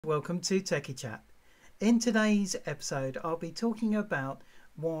Welcome to Techiechap. In today's episode, I'll be talking about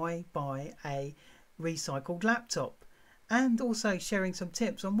why buy a recycled laptop and also sharing some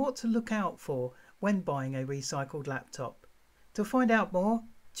tips on what to look out for when buying a recycled laptop. To find out more,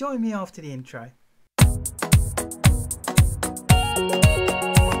 join me after the intro.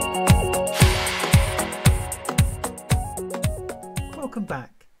 Welcome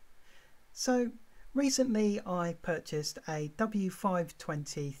back. Recently I purchased a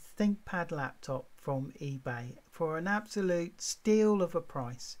W520 Thinkpad laptop from eBay for an absolute steal of a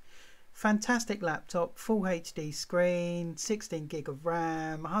price. Fantastic laptop, full HD screen, 16 gig of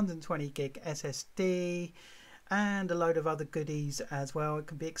RAM, 120 gig SSD and a load of other goodies as well. It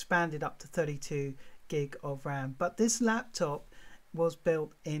can be expanded up to 32 gig of RAM, but this laptop was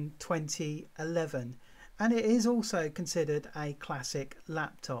built in 2011 and it is also considered a classic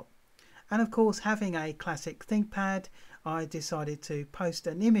laptop. And of course, having a classic ThinkPad, I decided to post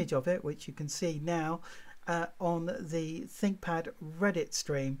an image of it, which you can see now on the ThinkPad Reddit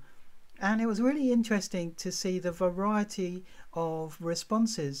stream. And it was really interesting to see the variety of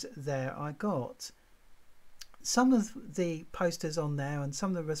responses there I got. Some of the posters on there and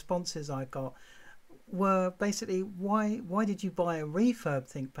some of the responses I got were basically, why did you buy a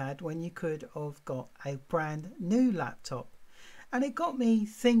refurb ThinkPad when you could have got a brand new laptop? And it got me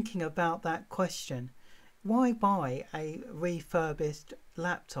thinking about that question. Why buy a refurbished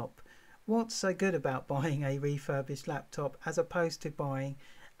laptop? What's so good about buying a refurbished laptop as opposed to buying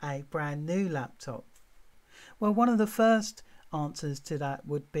a brand new laptop? Well, one of the first answers to that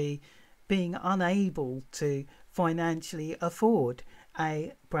would be being unable to financially afford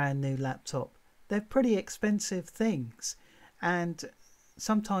a brand new laptop. They're pretty expensive things, and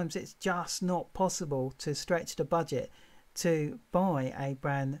sometimes it's just not possible to stretch the budget to buy a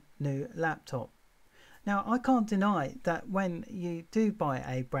brand new laptop. Now, I can't deny that when you do buy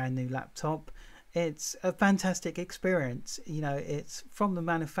a brand new laptop, it's a fantastic experience. You know, it's from the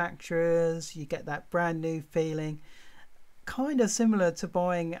manufacturers, you get that brand new feeling, kind of similar to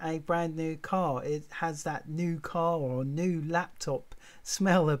buying a brand new car. It has that new car or new laptop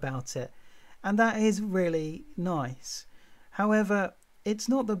smell about it, and that is really nice. However, it's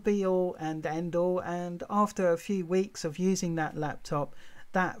not the be all and end all, and after a few weeks of using that laptop,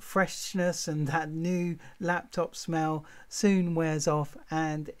 that freshness and that new laptop smell soon wears off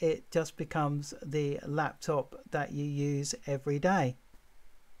and it just becomes the laptop that you use every day.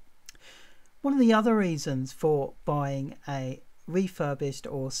 One of the other reasons for buying a refurbished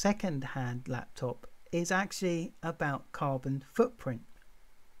or second-hand laptop is actually about carbon footprint.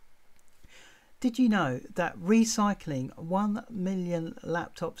 Did you know that recycling 1 million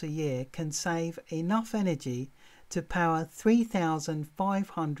laptops a year can save enough energy to power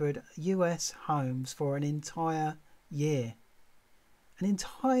 3,500 US homes for an entire year? An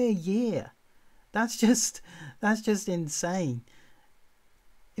entire year! That's just insane.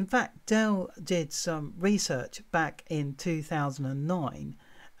 In fact, Dell did some research back in 2009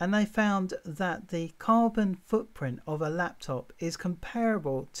 and they found that the carbon footprint of a laptop is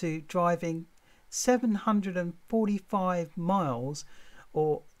comparable to driving 745 miles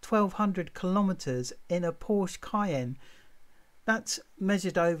or 1,200 kilometers in a Porsche Cayenne. That's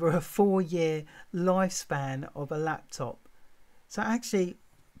measured over a 4-year lifespan of a laptop. So actually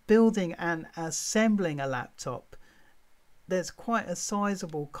building and assembling a laptop, there's quite a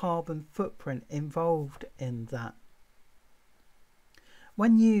sizable carbon footprint involved in that.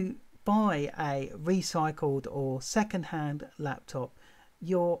 When you buy a recycled or second-hand laptop,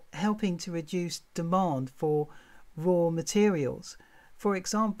 you're helping to reduce demand for raw materials. For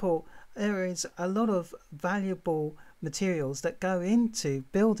example, there is a lot of valuable materials that go into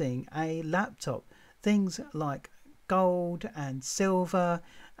building a laptop. Things like gold and silver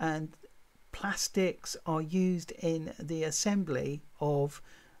and plastics are used in the assembly of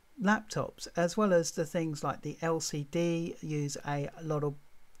laptops, as well as the things like the LCD use a lot of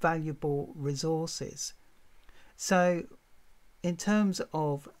valuable resources. So in terms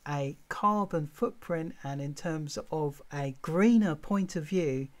of a carbon footprint and in terms of a greener point of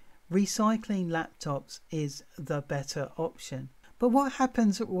view, recycling laptops is the better option. But what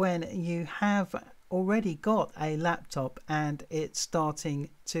happens when you have already got a laptop and it's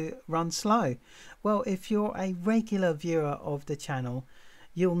starting to run slow? Well, if you're a regular viewer of the channel,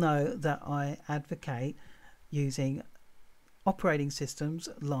 you'll know that I advocate using operating systems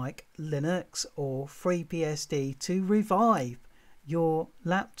like Linux or FreeBSD to revive your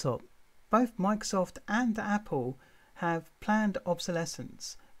laptop. Both Microsoft and Apple have planned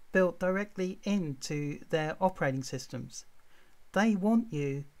obsolescence built directly into their operating systems. They want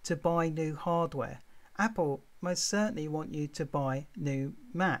you to buy new hardware Apple most certainly want you to buy new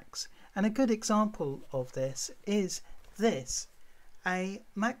Macs. And a good example of this is this, a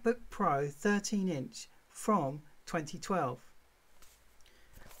MacBook Pro 13-inch from 2012.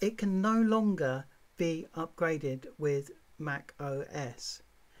 It can no longer be upgraded with Mac OS.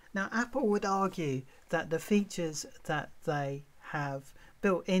 Now, Apple would argue that the features that they have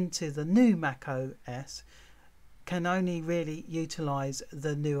built into the new Mac OS can only really utilize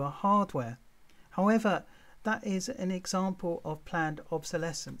the newer hardware. However, that is an example of planned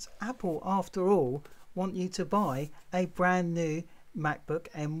obsolescence. Apple, after all, want you to buy a brand new MacBook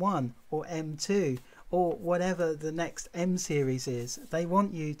M1 or M2 or whatever the next M series is. They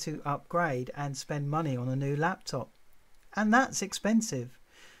want you to upgrade and spend money on a new laptop. And that's expensive.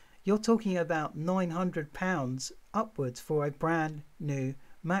 You're talking about £900 upwards for a brand new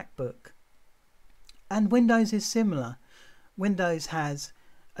MacBook. And Windows is similar. Windows has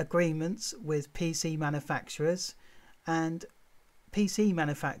agreements with PC manufacturers, and PC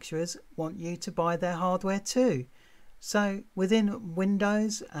manufacturers want you to buy their hardware too. So within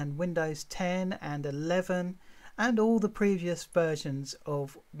Windows and Windows 10 and 11 and all the previous versions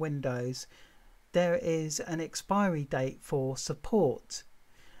of Windows, there is an expiry date for support.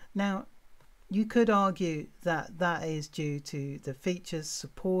 Now, you could argue that that is due to the features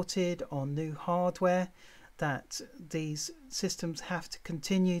supported on new hardware, that these systems have to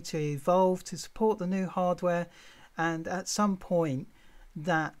continue to evolve to support the new hardware, and at some point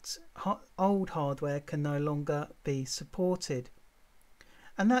that old hardware can no longer be supported.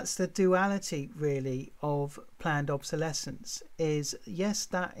 And that's the duality really of planned obsolescence. Is yes,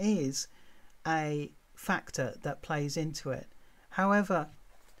 that is a factor that plays into it. However,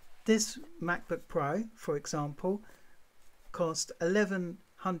 this MacBook Pro, for example, cost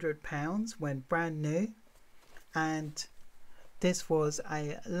 £1,100 when brand new, and this was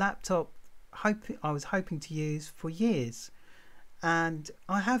a laptop I was hoping to use for years, and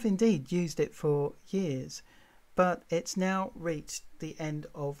I have indeed used it for years, but it's now reached the end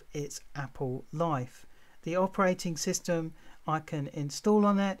of its Apple life. The operating system I can install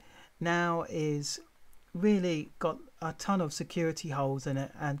on it now is really got a ton of security holes in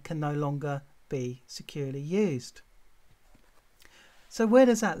it and can no longer be securely used. So where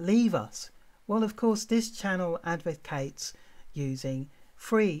does that leave us? Well, of course, this channel advocates using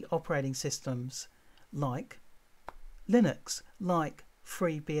free operating systems like Linux, like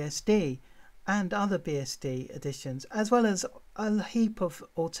FreeBSD and other BSD editions, as well as a heap of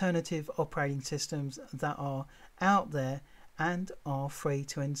alternative operating systems that are out there and are free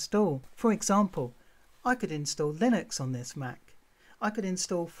to install. For example, I could install Linux on this Mac. I could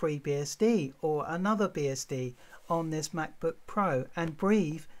install FreeBSD or another BSD on this MacBook Pro and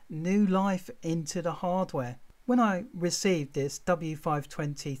breathe new life into the hardware. When I received this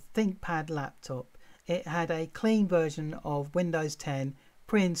W520 Thinkpad laptop, it had a clean version of Windows 10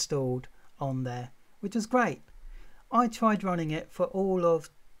 pre-installed on there, which was great. I tried running it for all of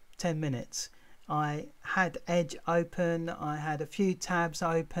 10 minutes. I had Edge open, I had a few tabs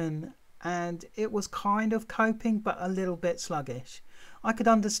open, and it was kind of coping but a little bit sluggish. I could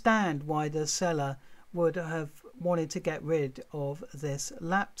understand why the seller would have wanted to get rid of this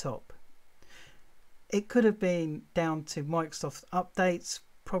laptop. It could have been down to Microsoft updates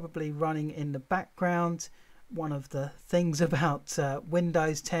probably running in the background. One of the things about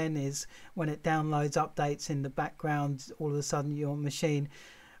Windows 10 is when it downloads updates in the background, all of a sudden your machine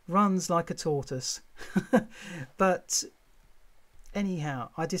runs like a tortoise. But anyhow,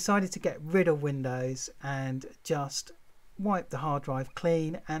 I decided to get rid of Windows and just wipe the hard drive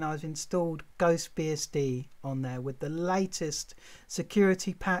clean, and I've installed Ghost BSD on there with the latest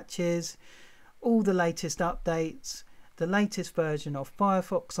security patches, all the latest updates, the latest version of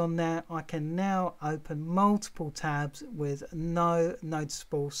Firefox on there. I can now open multiple tabs with no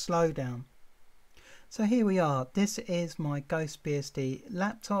noticeable slowdown. So here we are. This is my Ghost BSD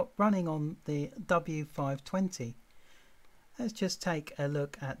laptop running on the W520. Let's just take a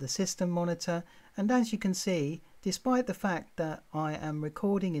look at the system monitor, and as you can see, despite the fact that I am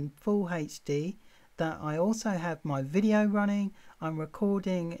recording in full HD, that I also have my video running, I'm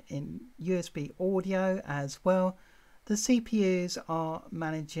recording in USB audio as well, the CPUs are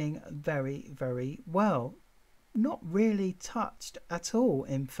managing very well. Not really touched at all,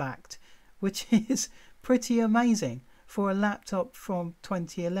 in fact, which is pretty amazing for a laptop from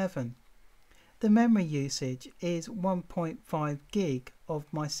 2011. The memory usage is 1.5 gig of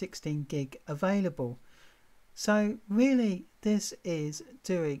my 16 gig available. So really this is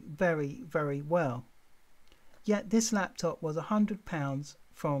doing very well. Yet this laptop was £100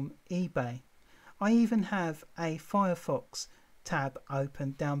 from eBay. I even have a Firefox tab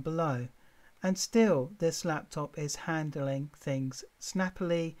open down below, and still this laptop is handling things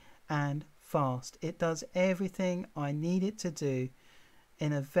snappily and fast. It does everything I need it to do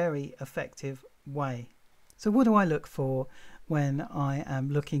in a very effective way. So what do I look for when I am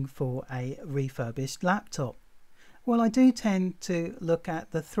looking for a refurbished laptop? Well, I do tend to look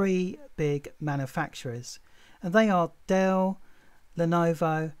at the three big manufacturers, and they are Dell,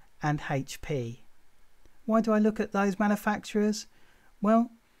 Lenovo and HP. Why do I look at those manufacturers?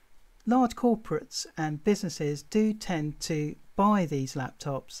 Well, large corporates and businesses do tend to buy these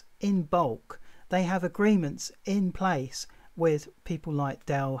laptops in bulk. They have agreements in place with people like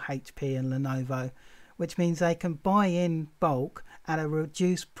Dell, HP and Lenovo, which means they can buy in bulk at a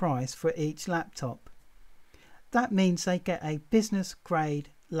reduced price for each laptop. That means they get a business grade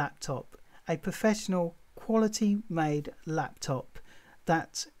laptop, a professional quality made laptop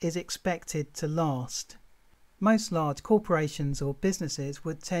that is expected to last. Most large corporations or businesses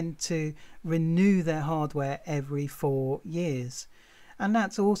would tend to renew their hardware every 4 years, and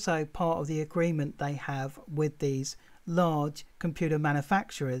that's also part of the agreement they have with these large computer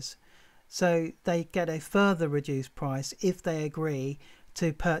manufacturers. So they get a further reduced price if they agree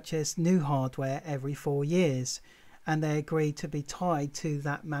to purchase new hardware every 4 years, and they agree to be tied to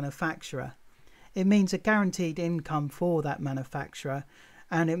that manufacturer. It means a guaranteed income for that manufacturer,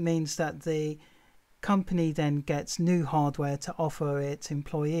 and it means that the company then gets new hardware to offer its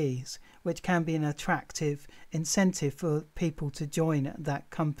employees, which can be an attractive incentive for people to join that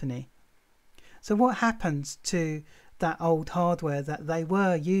company. So what happens to that old hardware that they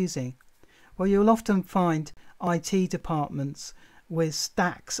were using? Well, you'll often find IT departments with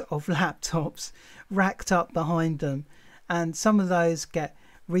stacks of laptops racked up behind them, and some of those get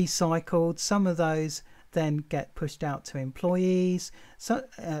recycled, some of those then get pushed out to employees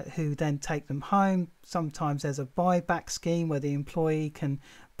who then take them home. Sometimes there's a buyback scheme where the employee can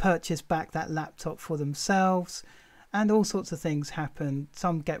purchase back that laptop for themselves, and all sorts of things happen.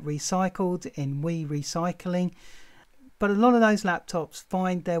 Some get recycled in recycling, but a lot of those laptops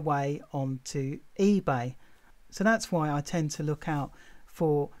find their way onto eBay. So that's why I tend to look out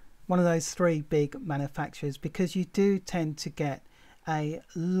for one of those three big manufacturers, because you do tend to get a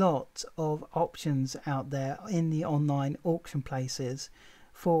lot of options out there in the online auction places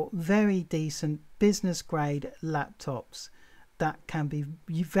for very decent business grade laptops that can be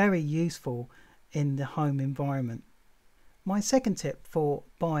very useful in the home environment. My second tip for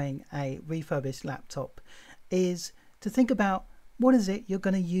buying a refurbished laptop is to think about what is it you're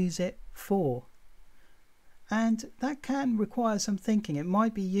going to use it for. And that can require some thinking. It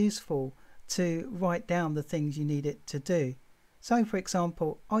might be useful to write down the things you need it to do. So, for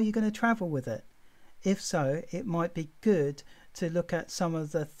example, are you going to travel with it? If so, it might be good to look at some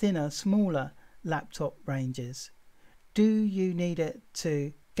of the thinner, smaller laptop ranges. Do you need it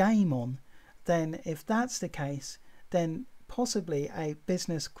to game on? Then if that's the case, then possibly a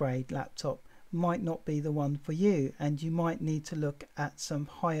business grade laptop might not be the one for you, and you might need to look at some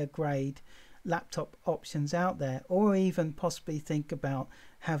higher grade laptop options out there, or even possibly think about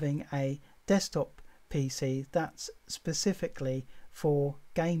having a desktop PC that's specifically for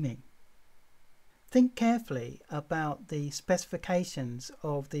gaming. Think carefully about the specifications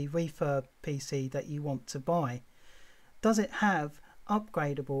of the refurb PC that you want to buy. Does it have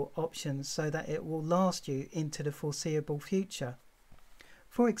upgradable options so that it will last you into the foreseeable future?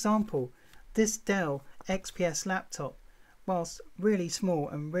 For example, this Dell XPS laptop, whilst really small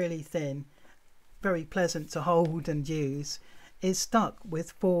and really thin, very pleasant to hold and use, is stuck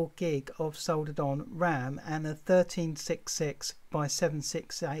with 4 gig of soldered on RAM and a 1366 by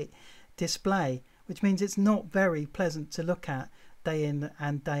 768 display, which means it's not very pleasant to look at day in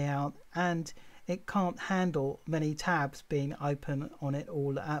and day out, and it can't handle many tabs being open on it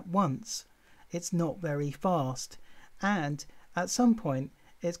all at once. It's not very fast, and at some point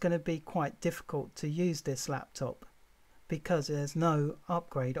it's going to be quite difficult to use this laptop because there's no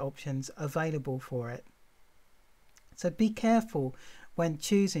upgrade options available for it. So be careful when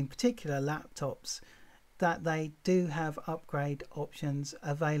choosing particular laptops that they do have upgrade options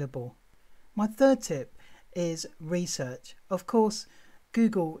available. My third tip is research. Of course,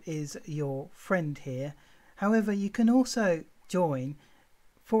 Google is your friend here. However, you can also join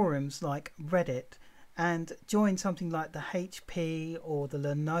forums like Reddit and join something like the HP or the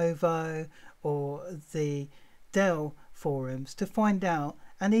Lenovo or the Dell forums to find out,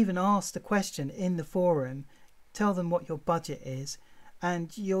 and even ask the question in the forum. Tell them what your budget is,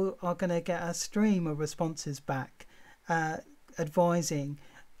 and you are going to get a stream of responses back advising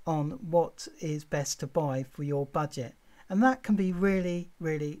on what is best to buy for your budget, and that can be really,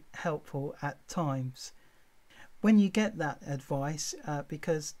 really helpful at times. when you get that advice,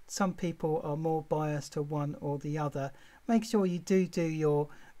 because some people are more biased to one or the other, make sure you do your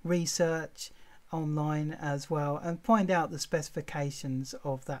research online as well and find out the specifications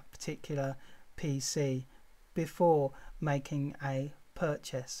of that particular PC before making a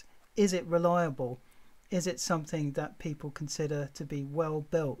purchase. Is it reliable? Is it something that people consider to be well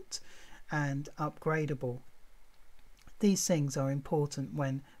built and upgradable? These things are important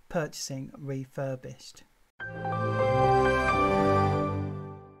when purchasing refurbished.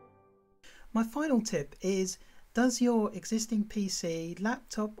 My final tip is, does your existing PC,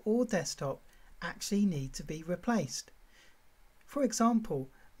 laptop or desktop actually need to be replaced? For example,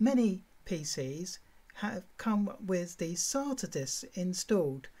 many PCs have come with these SATA disks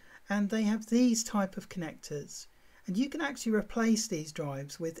installed, and they have these type of connectors, and you can actually replace these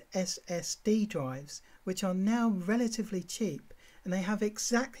drives with SSD drives, which are now relatively cheap, and they have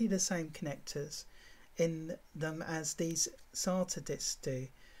exactly the same connectors in them as these SATA disks do.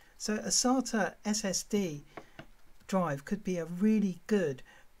 So a SATA SSD drive could be a really good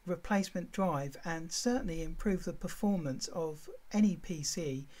replacement drive and certainly improve the performance of any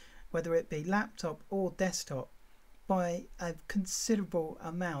PC, whether it be laptop or desktop, by a considerable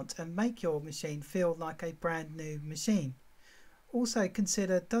amount and make your machine feel like a brand new machine. Also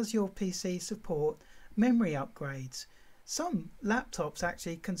consider, does your PC support memory upgrades? Some laptops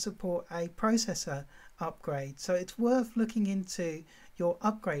actually can support a processor upgrade, so it's worth looking into your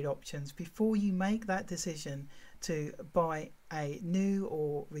upgrade options before you make that decision to buy a new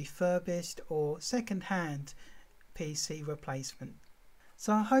or refurbished or second-hand PC replacement.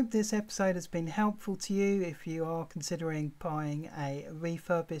 So I hope this episode has been helpful to you if you are considering buying a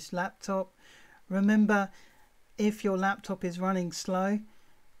refurbished laptop. Remember, if your laptop is running slow,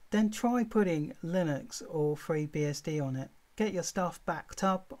 then try putting Linux or FreeBSD on it. Get your stuff backed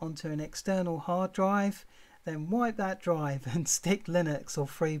up onto an external hard drive, then wipe that drive and stick Linux or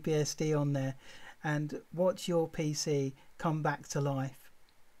FreeBSD on there and watch your PC come back to life.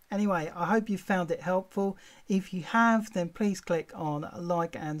 Anyway, I hope you found it helpful. If you have, then please click on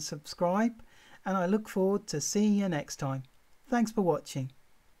like and subscribe, and I look forward to seeing you next time. Thanks for watching.